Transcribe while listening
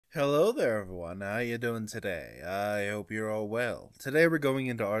Hello there everyone, how you doing today? I hope you're all well. Today we're going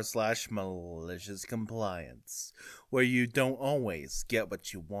into r/malicious compliance, where you don't always get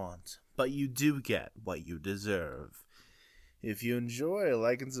what you want, but you do get what you deserve. If you enjoy,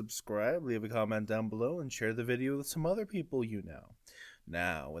 like and subscribe, leave a comment down below, and share the video with some other people you know.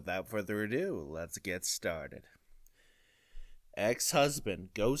 Now, without further ado, let's get started.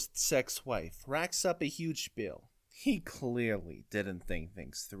 Ex-husband ghosts ex-wife racks up a huge bill. He clearly didn't think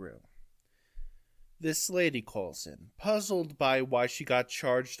things through. This lady calls in, puzzled by why she got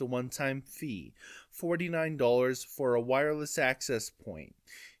charged a one-time fee, $49 for a wireless access point.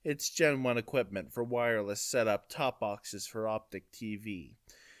 It's Gen 1 equipment for wireless set-up top boxes for optic TV.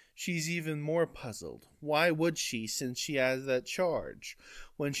 She's even more puzzled. Why would she, since she has that charge,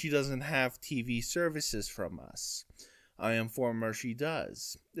 when she doesn't have TV services from us? I inform her she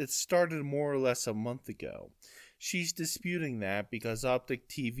does. It started more or less a month ago. She's disputing that because optic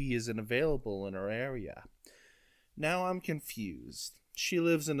TV isn't available in her area. Now I'm confused. She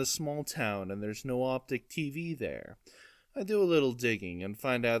lives in a small town and there's no optic TV there. I do a little digging and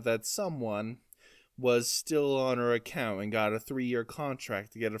find out that someone was still on her account and got a 3-year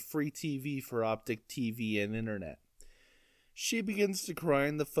contract to get a free TV for optic TV and internet. She begins to cry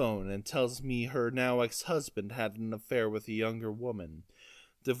on the phone and tells me her now ex-husband had an affair with a younger woman.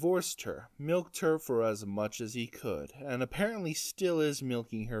 Divorced her, milked her for as much as he could, and apparently still is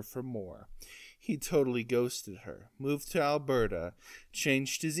milking her for more. He totally ghosted her, moved to Alberta,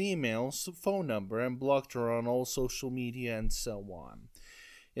 changed his email, phone number, and blocked her on all social media and so on.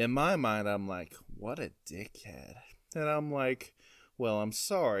 In my mind, I'm like, what a dickhead. And I'm like, well, I'm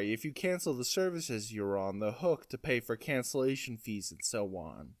sorry, if you cancel the services you're on the hook to pay for cancellation fees and so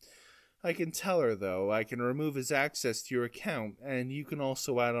on. I can tell her, though, I can remove his access to your account, and you can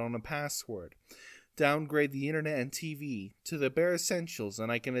also add on a password. Downgrade the internet and TV to the bare essentials,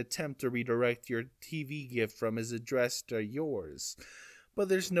 and I can attempt to redirect your TV gift from his address to yours. But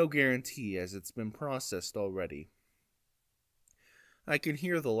there's no guarantee, as it's been processed already. I can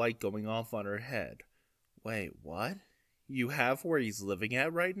hear the light going off on her head. Wait, what? You have where he's living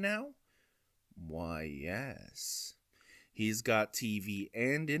at right now? Why, yes. He's got TV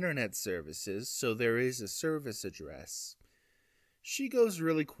and internet services, so there is a service address. She goes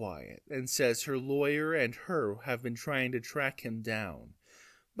really quiet and says her lawyer and her have been trying to track him down,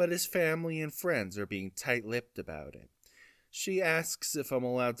 but his family and friends are being tight-lipped about it. She asks if I'm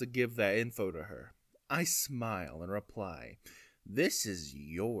allowed to give that info to her. I smile and reply, "This is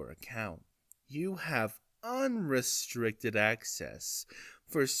your account. You have unrestricted access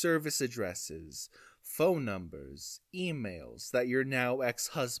for service addresses, phone numbers, emails that your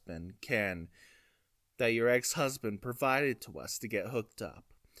ex-husband provided to us to get hooked up."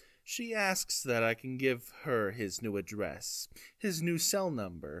 She asks that I can give her his new address, his new cell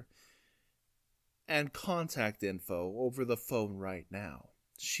number, and contact info over the phone right now.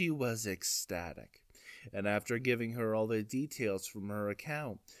 She was ecstatic, and after giving her all the details from her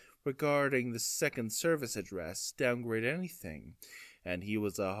account regarding the second service address, downgrade anything, and he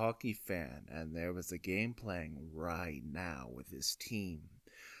was a hockey fan, and there was a game playing right now with his team.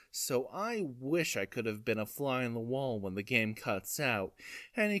 So I wish I could have been a fly on the wall when the game cuts out,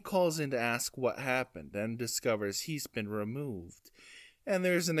 and he calls in to ask what happened, and discovers he's been removed. And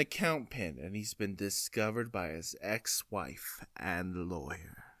there's an account pin, and he's been discovered by his ex-wife and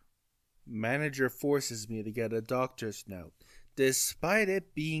lawyer. Manager forces me to get a doctor's note, despite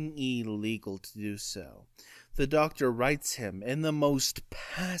it being illegal to do so. The doctor writes him in the most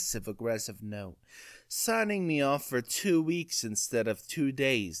passive-aggressive note, signing me off for 2 weeks instead of 2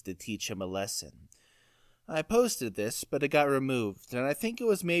 days to teach him a lesson. I posted this, but it got removed, and I think it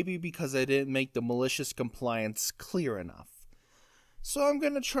was maybe because I didn't make the malicious compliance clear enough. So I'm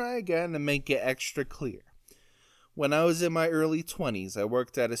going to try again and make it extra clear. When I was in my early 20s, I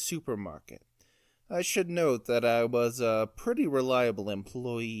worked at a supermarket. I should note that I was a pretty reliable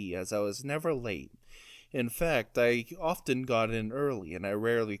employee, as I was never late. In fact, I often got in early and I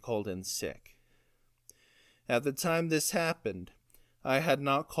rarely called in sick. At the time this happened, I had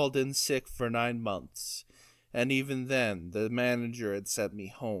not called in sick for 9 months, and even then, the manager had sent me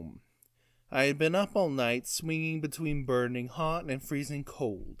home. I had been up all night, swinging between burning hot and freezing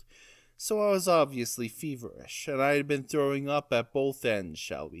cold, so I was obviously feverish, and I had been throwing up at both ends,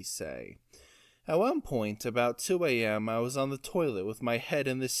 shall we say. At one point, about 2 a.m., I was on the toilet with my head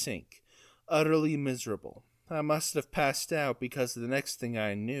in the sink, utterly miserable. I must have passed out because the next thing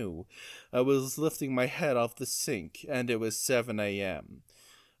I knew, I was lifting my head off the sink, and it was 7 a.m.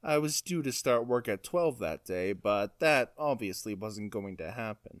 I was due to start work at 12 that day, but that obviously wasn't going to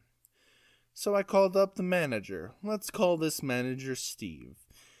happen. So I called up the manager. Let's call this manager Steve.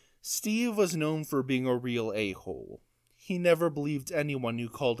 Steve was known for being a real a-hole. He never believed anyone who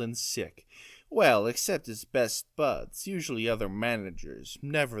called in sick. Well, except his best buds, usually other managers,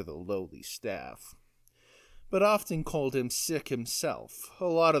 never the lowly staff. But often called him sick himself. A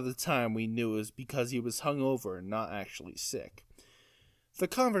lot of the time we knew it was because he was hungover and not actually sick. The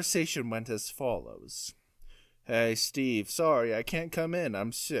conversation went as follows. "Hey, Steve, sorry, I can't come in,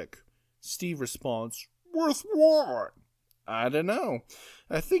 I'm sick." Steve responds, "With what?" "I don't know.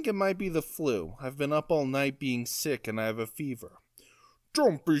 I think it might be the flu. I've been up all night being sick and I have a fever."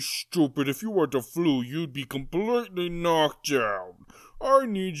 "Don't be stupid. If you had the flu, you'd be completely knocked down. I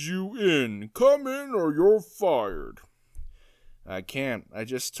need you in. Come in or you're fired." "I can't. I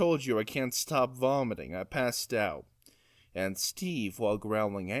just told you I can't stop vomiting. I passed out." And Steve, while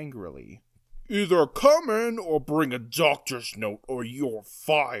growling angrily, "Either come in or bring a doctor's note or you're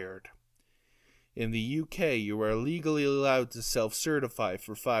fired." In the UK, you are legally allowed to self-certify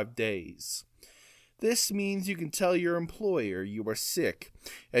for 5 days. This means you can tell your employer you are sick,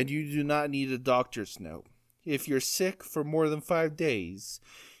 and you do not need a doctor's note. If you're sick for more than 5 days,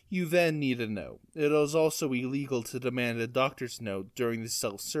 you then need a note. It is also illegal to demand a doctor's note during the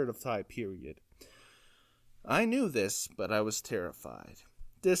self-certify period. I knew this, but I was terrified.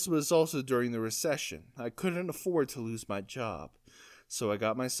 This was also during the recession. I couldn't afford to lose my job. So I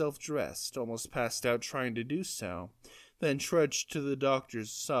got myself dressed, almost passed out trying to do so, then trudged to the doctor's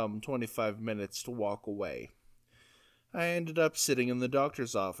some 25 minutes to walk away. I ended up sitting in the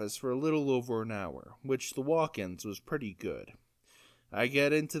doctor's office for a little over an hour, which the walk-ins was pretty good. I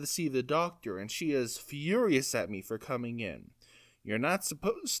get in to see the doctor, and she is furious at me for coming in. You're not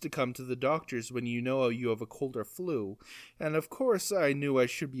supposed to come to the doctor's when you know you have a cold or flu, and of course I knew I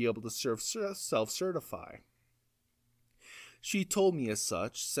should be able to self-certify. She told me as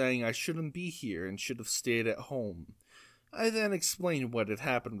such, saying I shouldn't be here and should have stayed at home. I then explained what had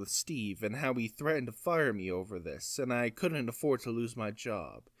happened with Steve and how he threatened to fire me over this, and I couldn't afford to lose my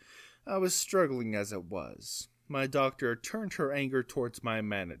job. I was struggling as it was. My doctor turned her anger towards my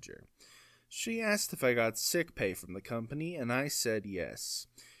manager. She asked if I got sick pay from the company, and I said yes.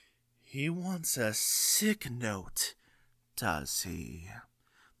 "He wants a sick note, does he?"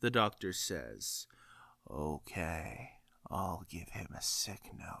 the doctor says. "Okay. I'll give him a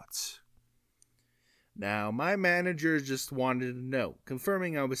sick note." Now, my manager just wanted a note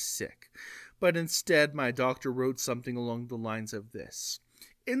confirming I was sick, but instead my doctor wrote something along the lines of this.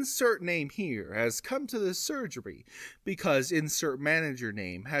 "Insert name here has come to the surgery because insert manager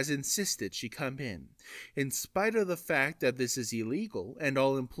name has insisted she come in spite of the fact that this is illegal and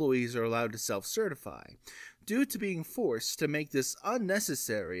all employees are allowed to self-certify. Due to being forced to make this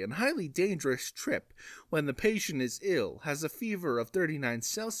unnecessary and highly dangerous trip when the patient is ill, has a fever of 39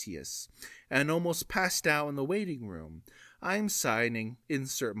 Celsius, and almost passed out in the waiting room, I'm signing,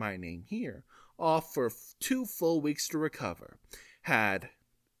 insert my name here, off for 2 full weeks to recover. Had,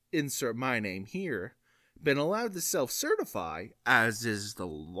 insert my name here, been allowed to self-certify, as is the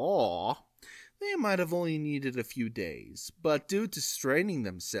law, they might have only needed a few days, but due to straining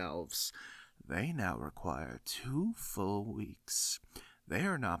themselves, they now require 2 full weeks. They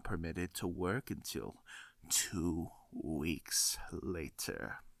are not permitted to work until 2 weeks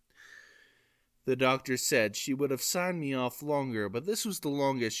later." The doctor said she would have signed me off longer, but this was the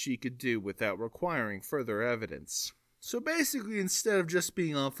longest she could do without requiring further evidence. So basically, instead of just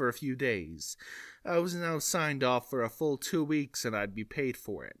being off for a few days, I was now signed off for a full 2 weeks and I'd be paid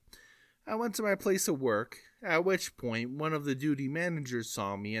for it. I went to my place of work, at which point one of the duty managers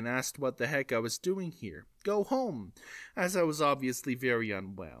saw me and asked what the heck I was doing here. "Go home," as I was obviously very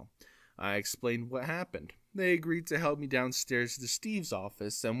unwell. I explained what happened. They agreed to help me downstairs to Steve's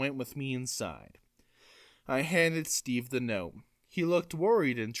office and went with me inside. I handed Steve the note. He looked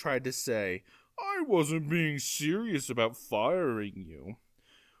worried and tried to say, "I wasn't being serious about firing you."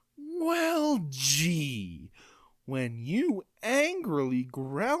 Well, gee. When you angrily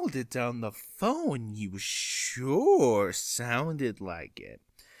growled it down the phone, you sure sounded like it.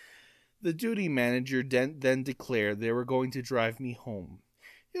 The duty manager then declared they were going to drive me home.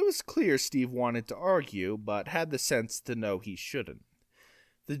 It was clear Steve wanted to argue, but had the sense to know he shouldn't.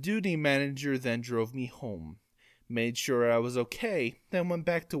 The duty manager then drove me home, made sure I was okay, then went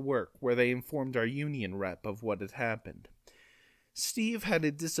back to work, where they informed our union rep of what had happened. Steve had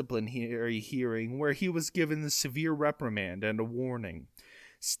a disciplinary hearing where he was given a severe reprimand and a warning.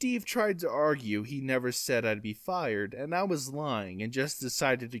 Steve tried to argue he never said I'd be fired, and I was lying and just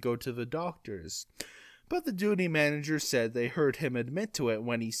decided to go to the doctors. But the duty manager said they heard him admit to it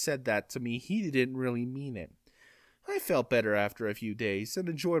when he said that to me he didn't really mean it. I felt better after a few days and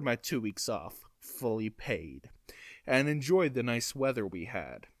enjoyed my 2 weeks off, fully paid, and enjoyed the nice weather we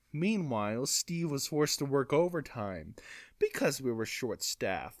had. Meanwhile, Steve was forced to work overtime because we were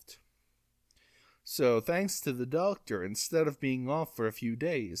short-staffed. So, thanks to the doctor, instead of being off for a few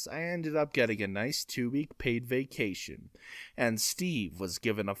days, I ended up getting a nice 2-week paid vacation, and Steve was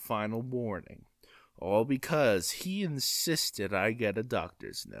given a final warning. All because he insisted I get a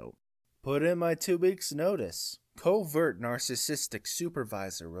doctor's note. Put in my 2 weeks' notice. Covert narcissistic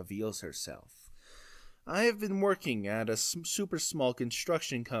supervisor reveals herself. I have been working at a super small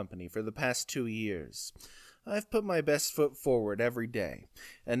construction company for the past 2 years. I've put my best foot forward every day,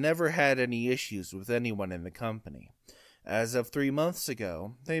 and never had any issues with anyone in the company. As of 3 months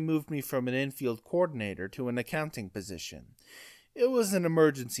ago, they moved me from an infield coordinator to an accounting position. It was an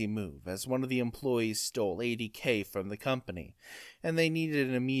emergency move, as one of the employees stole $80K from the company, and they needed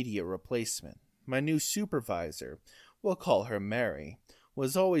an immediate replacement. My new supervisor, we'll call her Mary,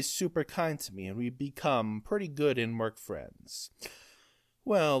 was always super kind to me, and we've become pretty good in-work friends.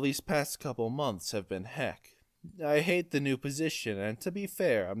 Well, these past couple months have been heck. I hate the new position, and to be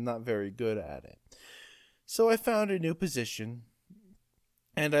fair, I'm not very good at it. So I found a new position,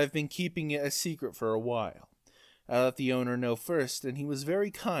 and I've been keeping it a secret for a while. I let the owner know first, and he was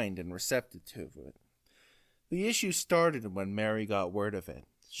very kind and receptive to it. The issue started when Mary got word of it.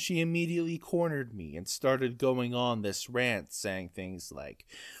 She immediately cornered me and started going on this rant, saying things like,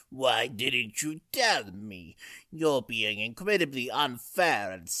 "Why didn't you tell me? You're being incredibly unfair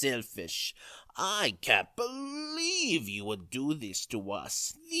and selfish. I can't believe you would do this to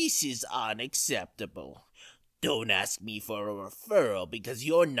us. This is unacceptable. Don't ask me for a referral because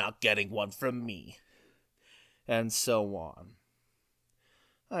you're not getting one from me." And so on.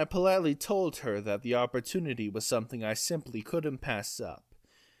 I politely told her that the opportunity was something I simply couldn't pass up.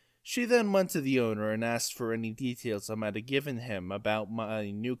 She then went to the owner and asked for any details I might have given him about my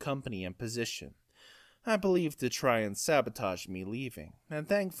new company and position. I believe to try and sabotage me leaving, and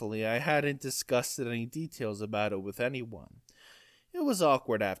thankfully I hadn't discussed any details about it with anyone. It was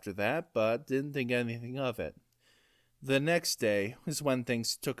awkward after that, but didn't think anything of it. The next day is when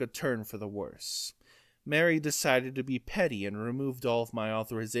things took a turn for the worse. Mary decided to be petty and removed all of my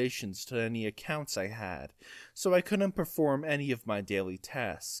authorizations to any accounts I had, so I couldn't perform any of my daily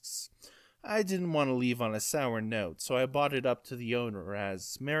tasks. I didn't want to leave on a sour note, so I brought it up to the owner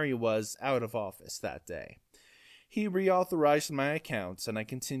as Mary was out of office that day. He reauthorized my accounts and I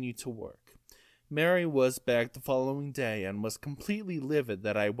continued to work. Mary was back the following day and was completely livid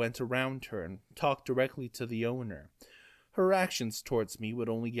that I went around her and talked directly to the owner. Her actions towards me would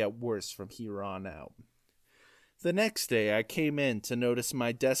only get worse from here on out. The next day I came in to notice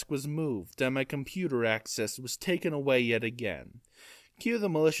my desk was moved and my computer access was taken away yet again. Cue the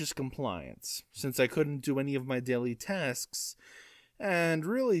malicious compliance, since I couldn't do any of my daily tasks, and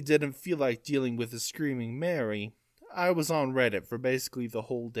really didn't feel like dealing with a screaming Mary. I was on Reddit for basically the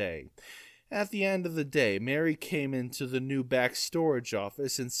whole day. At the end of the day, Mary came into the new back storage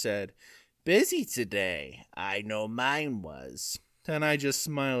office and said, "Busy today? I know mine was." And I just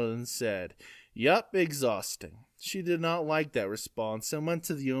smiled and said, "Yup, exhausting." She did not like that response and went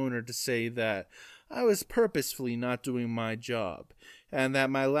to the owner to say that I was purposefully not doing my job, and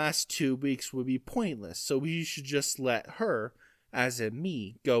that my last 2 weeks would be pointless, so he should just let her, as in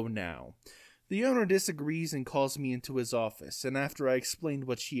me, go now. The owner disagrees and calls me into his office, and after I explained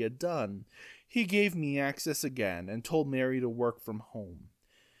what she had done, he gave me access again and told Mary to work from home.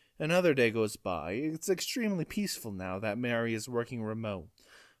 Another day goes by. It's extremely peaceful now that Mary is working remote.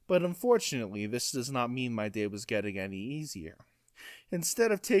 But unfortunately, this does not mean my day was getting any easier.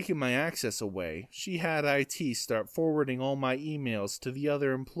 Instead of taking my access away, she had IT start forwarding all my emails to the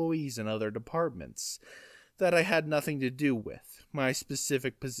other employees in other departments that I had nothing to do with, my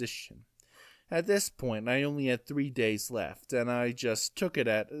specific position. At this point, I only had 3 days left, and I just took it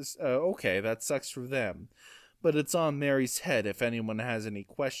as, okay, that sucks for them, but it's on Mary's head if anyone has any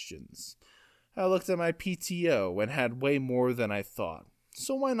questions. I looked at my PTO and had way more than I thought.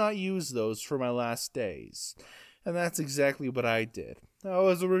 So why not use those for my last days? And that's exactly what I did. I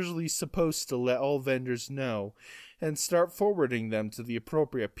was originally supposed to let all vendors know and start forwarding them to the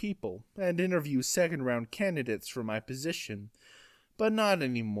appropriate people and interview second-round candidates for my position, but not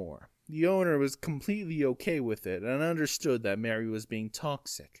anymore. The owner was completely okay with it and understood that Mary was being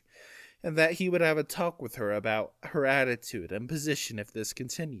toxic, and that he would have a talk with her about her attitude and position if this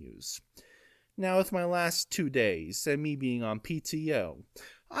continues. Now, with my last 2 days, and me being on PTO,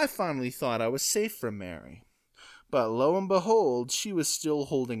 I finally thought I was safe from Mary. But lo and behold, she was still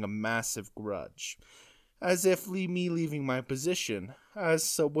holding a massive grudge. As if me leaving my position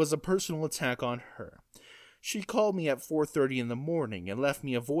was a personal attack on her. She called me at 4:30 in the morning and left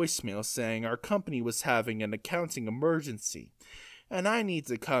me a voicemail saying our company was having an accounting emergency, and I need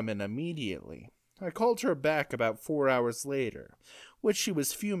to come in immediately. I called her back about 4 hours later, which she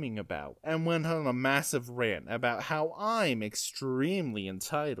was fuming about, and went on a massive rant about how I'm extremely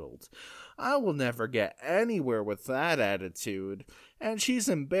entitled. I will never get anywhere with that attitude, and she's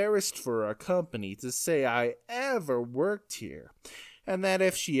embarrassed for our company to say I ever worked here, and that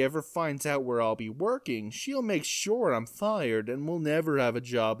if she ever finds out where I'll be working, she'll make sure I'm fired and will never have a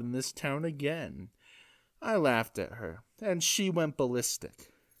job in this town again. I laughed at her, and she went ballistic.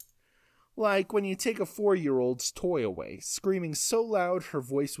 Like when you take a 4-year-old's toy away, screaming so loud her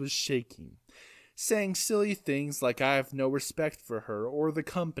voice was shaking, saying silly things like I have no respect for her or the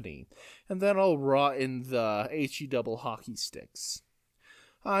company, and that I'll rot in the HE double hockey sticks.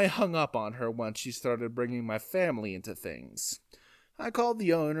 I hung up on her once she started bringing my family into things. I called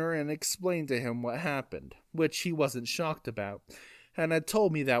the owner and explained to him what happened, which he wasn't shocked about, and had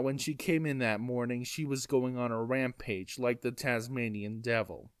told me that when she came in that morning she was going on a rampage like the Tasmanian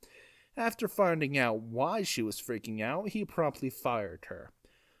devil. After finding out why she was freaking out, he promptly fired her.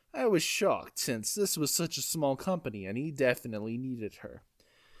 I was shocked, since this was such a small company and he definitely needed her.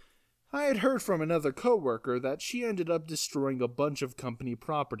 I had heard from another coworker that she ended up destroying a bunch of company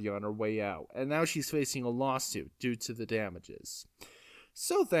property on her way out, and now she's facing a lawsuit due to the damages.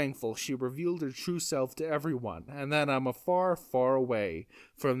 So thankful she revealed her true self to everyone, and that I'm a far, far away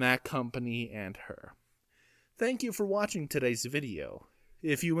from that company and her. Thank you for watching today's video.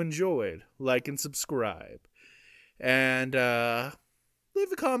 If you enjoyed, like and subscribe. And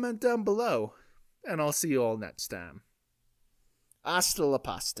leave a comment down below. And I'll see you all next time. Hasta la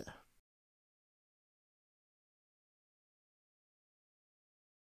pasta.